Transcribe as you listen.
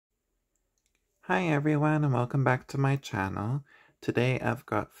Hi everyone and welcome back to my channel. Today I've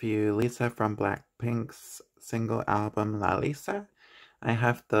got for you Lisa from Blackpink's single album Lalisa. I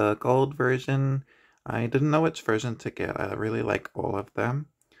have the gold version. I didn't know which version to get. I really like all of them,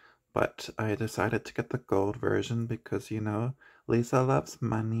 but I decided to get the gold version because, Lisa loves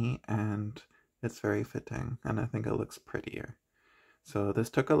money and it's very fitting and I think it looks prettier. So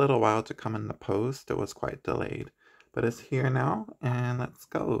this took a little while to come in the post. It was quite delayed, but it's here now and let's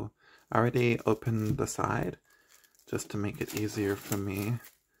go. I already opened the side just to make it easier for me.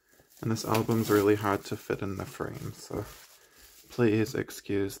 And this album's really hard to fit in the frame, so please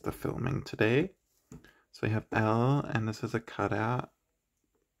excuse the filming today. So we have L, and this is a cutout.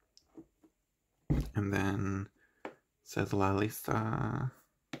 And then it says Lalisa.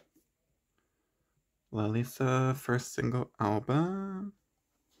 Lalisa first single album.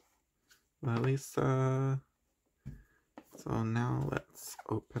 Lalisa. So now let's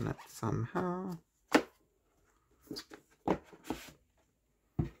open it somehow.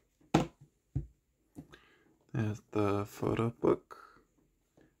 There's the photo book.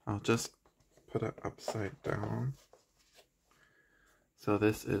 I'll just put it upside down. So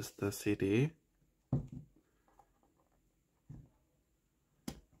this is the CD.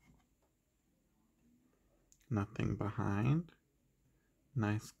 Nothing behind.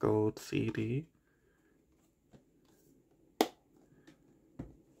 Nice gold CD.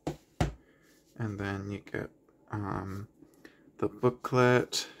 And then you get the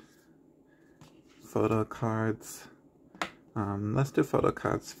booklet, photo cards. Let's do photo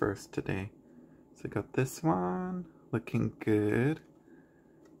cards first today. So I got this one, looking good.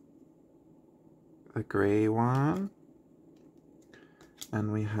 The gray one.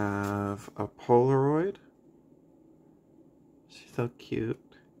 And we have a Polaroid. She's so cute.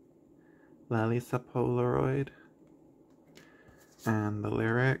 Lalisa Polaroid. And the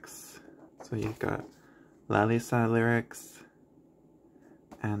lyrics. So you got Lalisa lyrics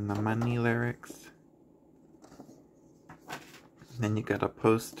and the money lyrics. Then you get a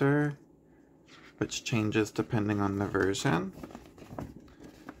poster, which changes depending on the version.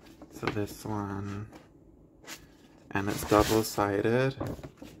 So this one, and it's double-sided.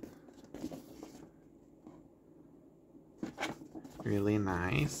 Really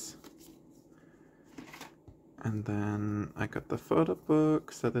nice. And then I got the photo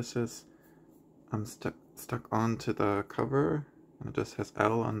book. So this is stuck onto the cover, and it just has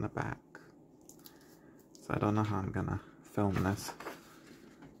L on the back. So I don't know how I'm gonna film this.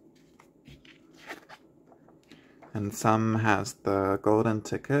 And some has the golden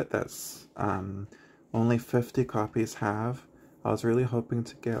ticket that's only 50 copies have. I was really hoping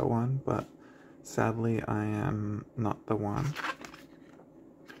to get one, but sadly I am not the one.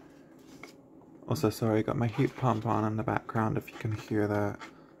 Also, sorry, I got my heat pump on in the background if you can hear that.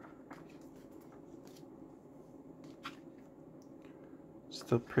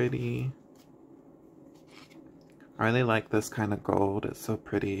 So pretty. I really like this kind of gold. It's so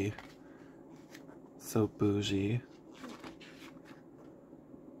pretty. So bougie.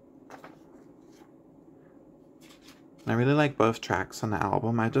 I really like both tracks on the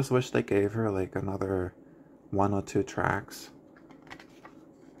album. I just wish they gave her like another 1 or 2 tracks.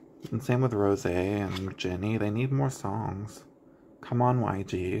 And same with Rose and Jenny. They need more songs. Come on,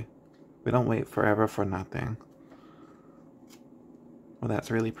 YG. We don't wait forever for nothing. Well,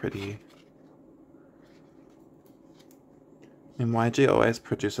 that's really pretty. I mean, YG always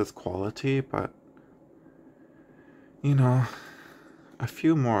produces quality, but a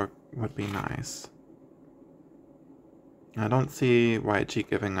few more would be nice. I don't see YG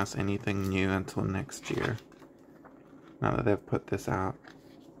giving us anything new until next year, now that they've put this out.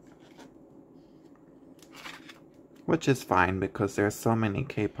 Which is fine because there's so many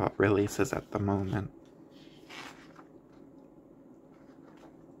K-pop releases at the moment.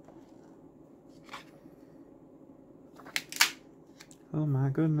 Oh my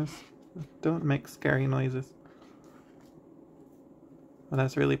goodness. Don't make scary noises. Well,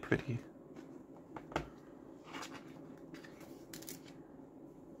 that's really pretty.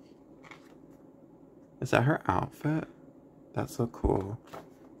 Is that her outfit? That's so cool.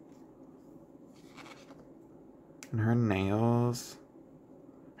 And her nails.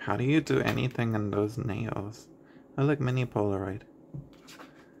 How do you do anything in those nails? I look mini Polaroid.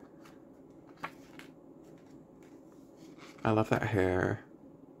 I love that hair.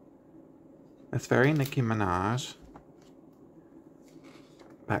 It's very Nicki Minaj.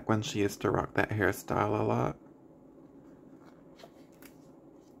 Back when she used to rock that hairstyle a lot.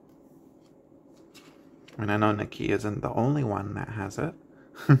 And I know Nicki isn't the only one that has it.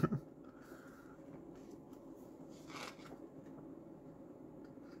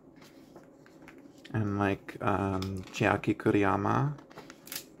 And like Chiaki Kuriyama,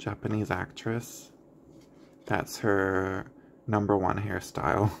 Japanese actress. That's her #1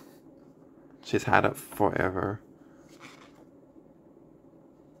 hairstyle. She's had it forever.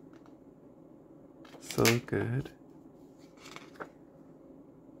 So good.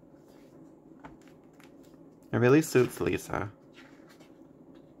 It really suits Lisa.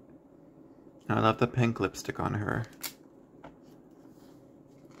 I love the pink lipstick on her.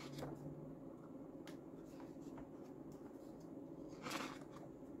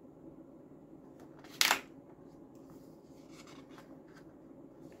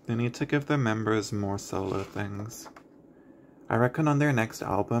 They need to give their members more solo things. I reckon on their next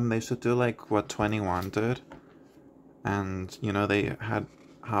album they should do like what 21 did. And, you know, they had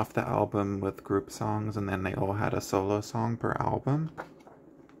half the album with group songs and then they all had a solo song per album.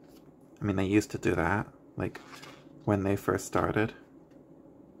 I mean, they used to do that, like, when they first started.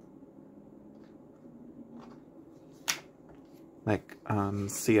 Like,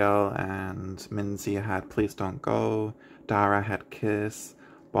 CL and Minzy had Please Don't Go, Dara had Kiss,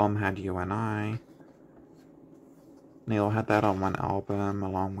 Bomb had You and I. Neil had that on one album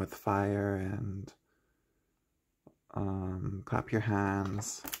along with Fire and Clap Your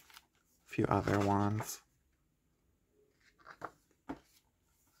Hands, a few other ones.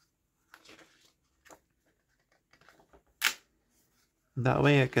 That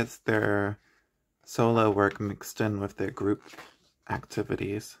way it gets their solo work mixed in with their group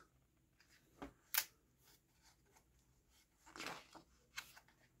activities.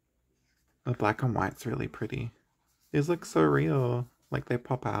 The black and white's really pretty. These look so real, like they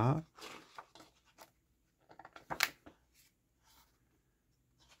pop out.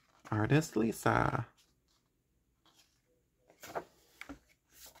 Artist Lisa.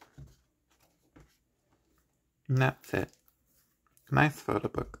 And that's it. Nice photo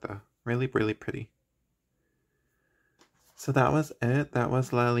book though. Really, really pretty. So that was it. That was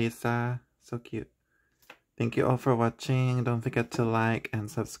Lalisa. So cute. Thank you all for watching. Don't forget to like and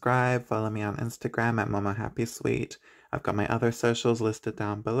subscribe. Follow me on Instagram at MomoHappySweet. I've got my other socials listed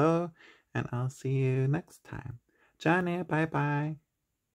down below. And I'll see you next time. Johnny, bye-bye.